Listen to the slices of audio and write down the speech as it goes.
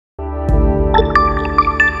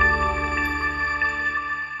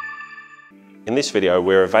In this video,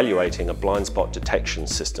 we're evaluating a blind spot detection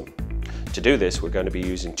system. To do this, we're going to be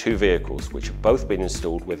using two vehicles which have both been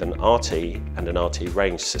installed with an RT and an RT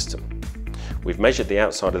range system. We've measured the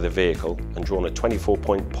outside of the vehicle and drawn a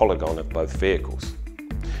 24-point polygon of both vehicles.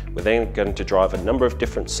 We're then going to drive a number of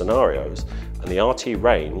different scenarios, and the RT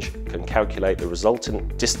range can calculate the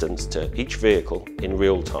resultant distance to each vehicle in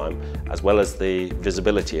real time, as well as the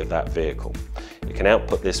visibility of that vehicle. It can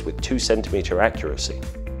output this with 2 centimetre accuracy.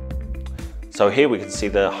 So here we can see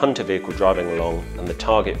the hunter vehicle driving along and the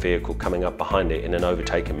target vehicle coming up behind it in an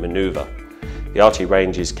overtaking manoeuvre. The RT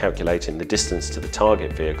range is calculating the distance to the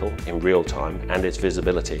target vehicle in real time and its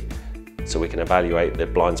visibility, so we can evaluate the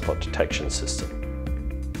blind spot detection system.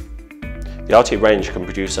 The RT range can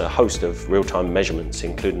produce a host of real-time measurements,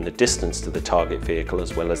 including the distance to the target vehicle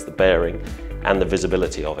as well as the bearing and the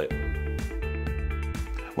visibility of it.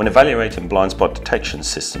 When evaluating blind spot detection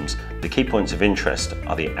systems, the key points of interest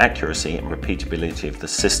are the accuracy and repeatability of the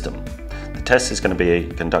system. The test is going to be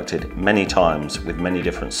conducted many times with many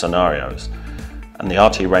different scenarios, and the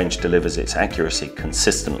RT range delivers its accuracy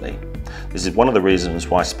consistently. This is one of the reasons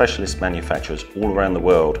why specialist manufacturers all around the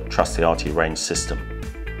world trust the RT range system.